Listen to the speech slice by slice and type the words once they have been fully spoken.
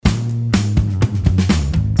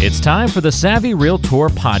It's time for the Savvy Realtor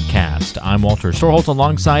Podcast. I'm Walter Storholt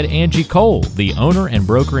alongside Angie Cole, the owner and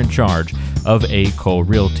broker in charge of A. Cole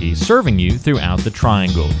Realty, serving you throughout the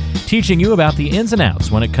Triangle, teaching you about the ins and outs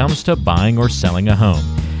when it comes to buying or selling a home.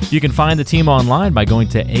 You can find the team online by going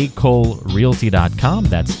to acolerealty.com.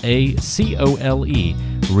 That's A-C-O-L-E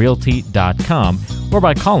realty.com, or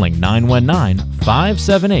by calling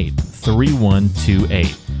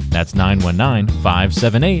 919-578-3128. That's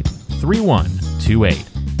 919-578-3128.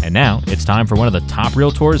 And now it's time for one of the top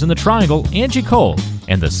realtors in the Triangle, Angie Cole,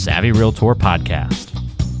 and the Savvy Realtor Podcast.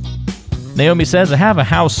 Naomi says, I have a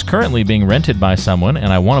house currently being rented by someone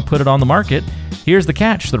and I want to put it on the market. Here's the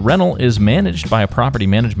catch. The rental is managed by a property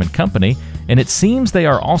management company, and it seems they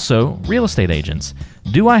are also real estate agents.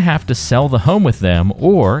 Do I have to sell the home with them,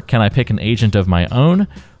 or can I pick an agent of my own?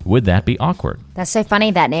 Would that be awkward? That's so funny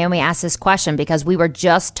that Naomi asked this question, because we were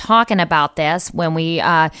just talking about this when we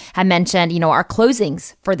had mentioned, our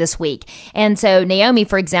closings for this week. And so Naomi,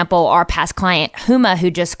 for example, our past client, Huma, who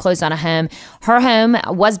just closed on a home, her home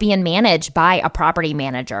was being managed by a property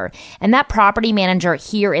manager. And that property manager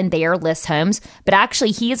here and there lists homes, but actually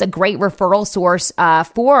he is a great referral source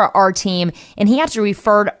for our team, and he actually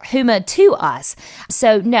referred Huma to us.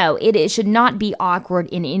 So no, it should not be awkward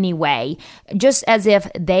in any way. Just as if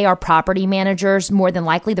they are property managers, more than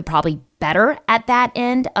likely they're probably better at that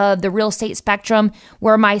end of the real estate spectrum,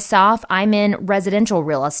 where myself, I'm in residential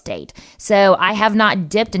real estate. So I have not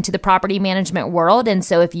dipped into the property management world. And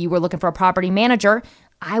so if you were looking for a property manager,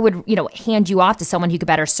 I would, hand you off to someone who could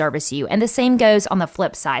better service you. And the same goes on the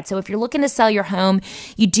flip side. So if you're looking to sell your home,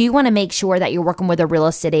 you do want to make sure that you're working with a real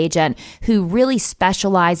estate agent who really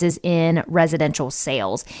specializes in residential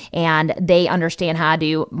sales, and they understand how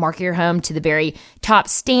to market your home to the very top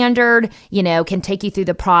standard, can take you through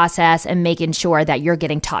the process and making sure that you're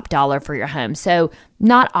getting top dollar for your home. So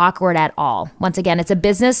not awkward at all. Once again, it's a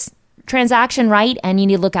business transaction, right? And you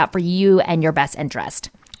need to look out for you and your best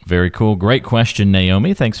interest. Very cool. Great question,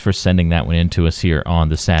 Naomi. Thanks for sending that one in to us here on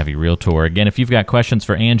the Savvy Realtor. Again, if you've got questions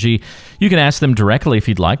for Angie, you can ask them directly if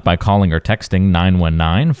you'd like by calling or texting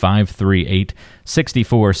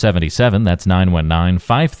 919-538-6477. That's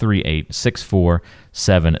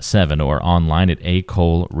 919-538-6477, or online at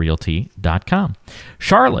acolerealty.com.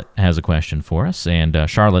 Charlotte has a question for us, and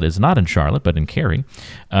Charlotte is not in Charlotte, but in Cary.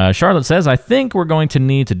 Charlotte says, I think we're going to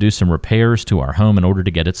need to do some repairs to our home in order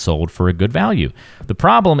to get it sold for a good value. The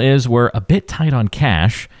problem is we're a bit tight on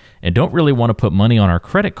cash and don't really want to put money on our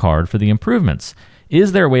credit card for the improvements.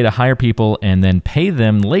 Is there a way to hire people and then pay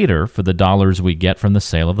them later for the dollars we get from the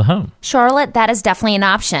sale of the home? Charlotte, that is definitely an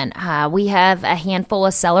option. We have a handful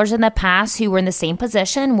of sellers in the past who were in the same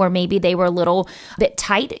position where maybe they were a little bit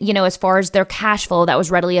tight, as far as their cash flow that was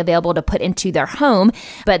readily available to put into their home.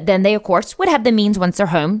 But then they, of course, would have the means once their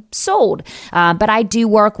home sold. But I do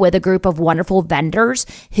work with a group of wonderful vendors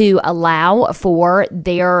who allow for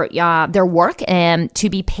their work to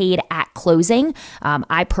be paid at closing.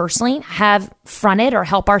 I personally have fronted or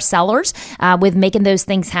help our sellers with making those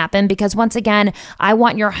things happen, because once again, I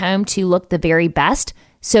want your home to look the very best.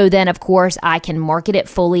 So then, of course, I can market it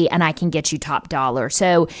fully and I can get you top dollar.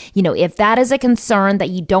 So, if that is a concern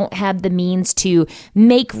that you don't have the means to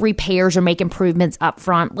make repairs or make improvements up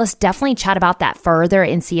front, let's definitely chat about that further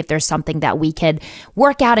and see if there's something that we could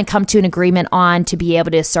work out and come to an agreement on to be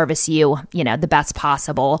able to service you, the best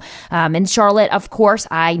possible. And Charlotte, of course,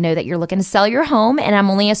 I know that you're looking to sell your home, and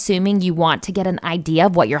I'm only assuming you want to get an idea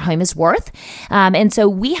of what your home is worth. And so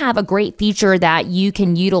we have a great feature that you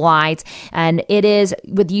can utilize, and it is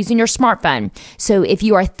with using your smartphone. So if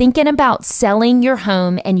you are thinking about selling your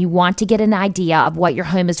home and you want to get an idea of what your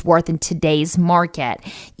home is worth in today's market,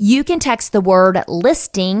 you can text the word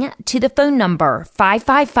listing to the phone number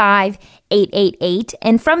 555-888.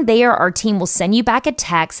 And from there, our team will send you back a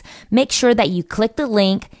text. Make sure that you click the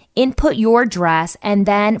link, input your address, and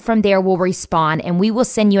then from there we'll respond and we will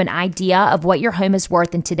send you an idea of what your home is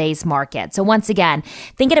worth in today's market. So once again,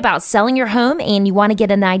 thinking about selling your home and you want to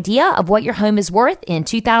get an idea of what your home is worth in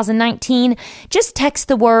 2019, just text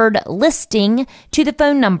the word listing to the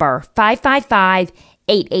phone number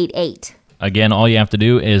 555-888. Again, all you have to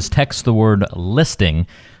do is text the word listing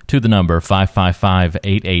to the number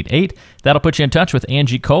 555-888. That'll put you in touch with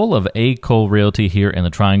Angie Cole of A. Cole Realty here in the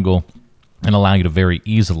Triangle, and allow you to very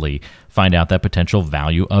easily find out that potential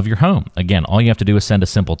value of your home. Again, all you have to do is send a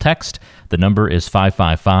simple text. The number is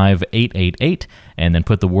 555-888, and then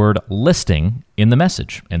put the word listing in the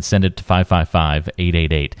message and send it to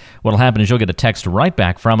 555-888. What'll happen is you'll get a text right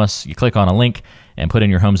back from us. You click on a link, and put in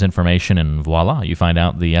your home's information, and voila, you find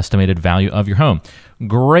out the estimated value of your home.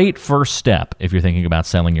 Great first step if you're thinking about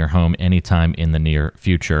selling your home anytime in the near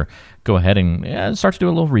future. Go ahead and start to do a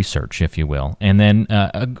little research, if you will. And then,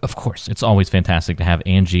 of course, it's always fantastic to have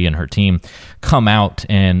Angie and her team come out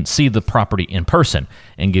and see the property in person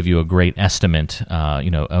and give you a great estimate,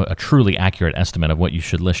 a truly accurate estimate of what you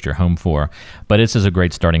should list your home for. But this is a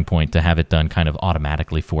great starting point to have it done kind of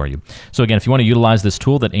automatically for you. So again, if you want to utilize this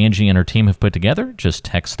tool that Angie and her team have put together, just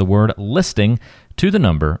text the word listing to the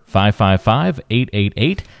number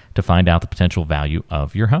 555-888 to find out the potential value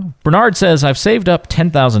of your home. Bernard says, I've saved up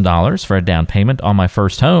 $10,000 for a down payment on my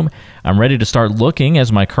first home. I'm ready to start looking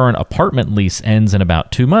as my current apartment lease ends in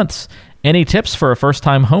about 2 months. Any tips for a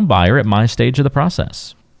first-time home buyer at my stage of the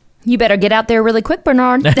process? You better get out there really quick,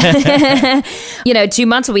 Bernard. 2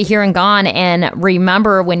 months will be here and gone. And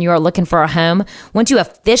remember, when you're looking for a home, once you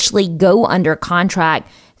officially go under contract,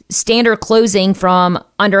 standard closing from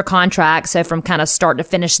under contract, so from kind of start to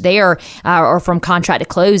finish there, or from contract to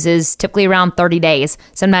close, is typically around 30 days.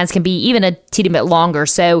 Sometimes can be even a teeny bit longer.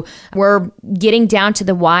 So we're getting down to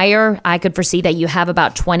the wire. I could foresee that you have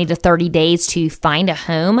about 20 to 30 days to find a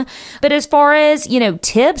home. But as far as,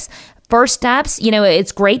 tips, first steps,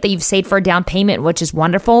 it's great that you've saved for a down payment, which is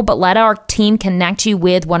wonderful, but let our team connect you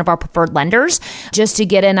with one of our preferred lenders just to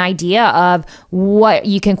get an idea of what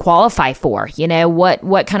you can qualify for.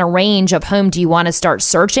 What kind of range of home do you want to start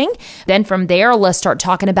searching? Then from there, let's start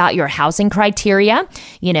talking about your housing criteria,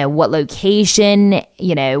 what location,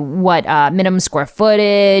 what minimum square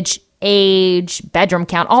footage, age, bedroom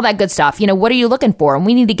count, all that good stuff. What are you looking for? And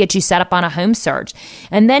we need to get you set up on a home search.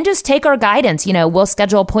 And then just take our guidance. We'll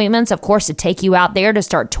schedule appointments, of course, to take you out there to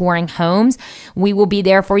start touring homes. We will be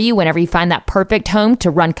there for you whenever you find that perfect home to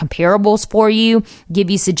run comparables for you, give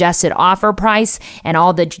you suggested offer price and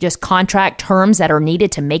all the just contract terms that are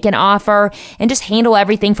needed to make an offer, and just handle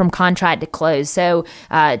everything from contract to close. So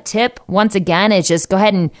tip, once again, is just go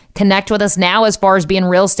ahead and connect with us now as far as being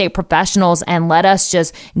real estate professionals, and let us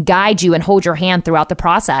just guide you and hold your hand throughout the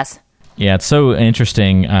process. Yeah, it's so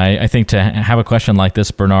interesting, I think, to have a question like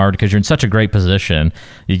this, Bernard, because you're in such a great position.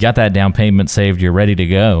 You got that down payment saved, you're ready to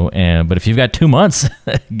go. But if you've got 2 months,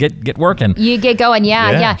 get working. You get going,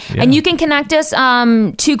 yeah. And you can connect us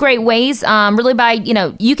two great ways, really by,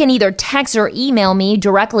 you can either text or email me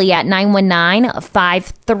directly at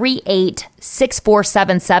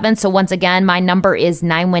 919-538-6477. So once again, my number is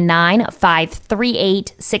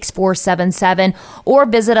 919-538-6477, or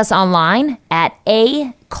visit us online at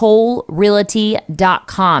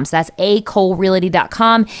acolerealty.com. So that's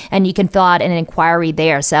acolerealty.com, and you can fill out an inquiry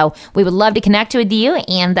there. So we would love to connect with you,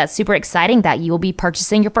 and that's super exciting that you will be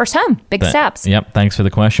purchasing your first home. Big steps. Yep. Thanks for the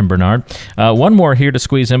question, Bernard. One more here to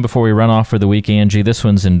squeeze in before we run off for the week, Angie. This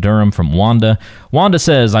one's in Durham from Wanda. Wanda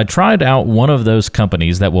says, I tried out one of those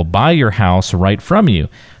companies that will buy your house right from you.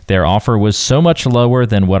 Their offer was so much lower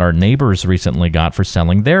than what our neighbors recently got for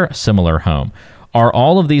selling their similar home. Are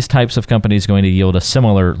all of these types of companies going to yield a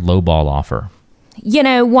similar lowball offer?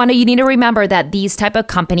 Wanda, you need to remember that these type of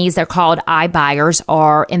companies, they're called iBuyers,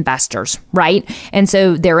 are investors, right? And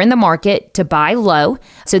so they're in the market to buy low.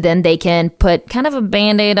 So then they can put kind of a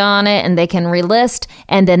Band-Aid on it, and they can relist,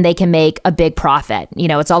 and then they can make a big profit.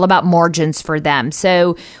 It's all about margins for them.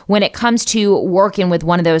 So when it comes to working with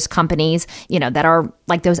one of those companies, that are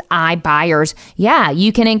like those iBuyers,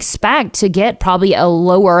 you can expect to get probably a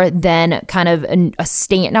lower than kind of a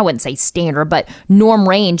stand, I wouldn't say standard, but norm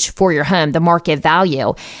range for your home, the market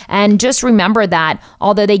value. And just remember that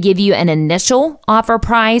although they give you an initial offer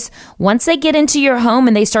price, once they get into your home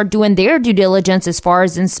and they start doing their due diligence as far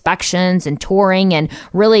as inspections and touring and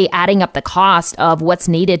really adding up the cost of what's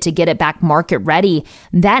needed to get it back market ready,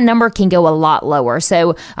 that number can go a lot lower.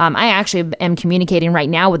 So I actually am communicating right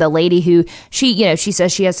now with a lady who she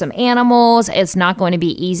says she has some animals. It's not going to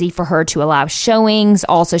be easy for her to allow showings.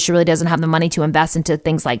 Also, she really doesn't have the money to invest into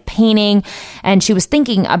things like painting. And she was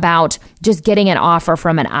thinking about just getting an offer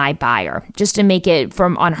from an iBuyer just to make it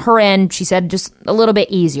from on her end, she said, just a little bit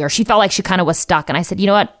easier. She felt like she kind of was stuck. And I said, you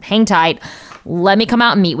know what, hang tight. Let me come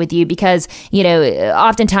out and meet with you, because,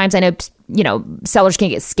 oftentimes I know, sellers can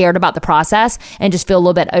get scared about the process and just feel a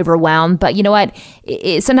little bit overwhelmed. But you know what?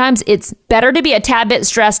 Sometimes it's better to be a tad bit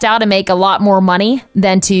stressed out and make a lot more money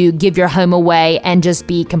than to give your home away and just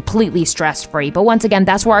be completely stress-free. But once again,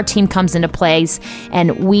 that's where our team comes into place,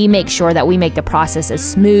 and we make sure that we make the process as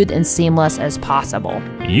smooth and seamless as possible.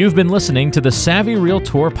 You've been listening to the Savvy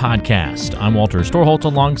Realtor podcast. I'm Walter Storholt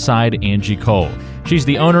alongside Angie Cole. She's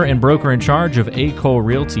the owner and broker in charge of A. Cole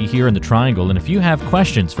Realty here in the Triangle. And if you have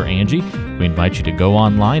questions for Angie, we invite you to go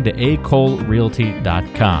online to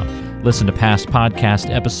acolerealty.com. Listen to past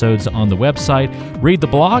podcast episodes on the website, read the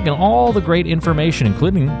blog, and all the great information,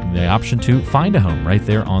 including the option to find a home right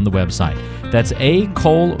there on the website. That's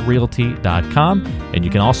acolerealty.com. And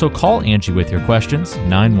you can also call Angie with your questions,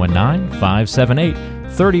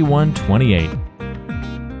 919-578-3128.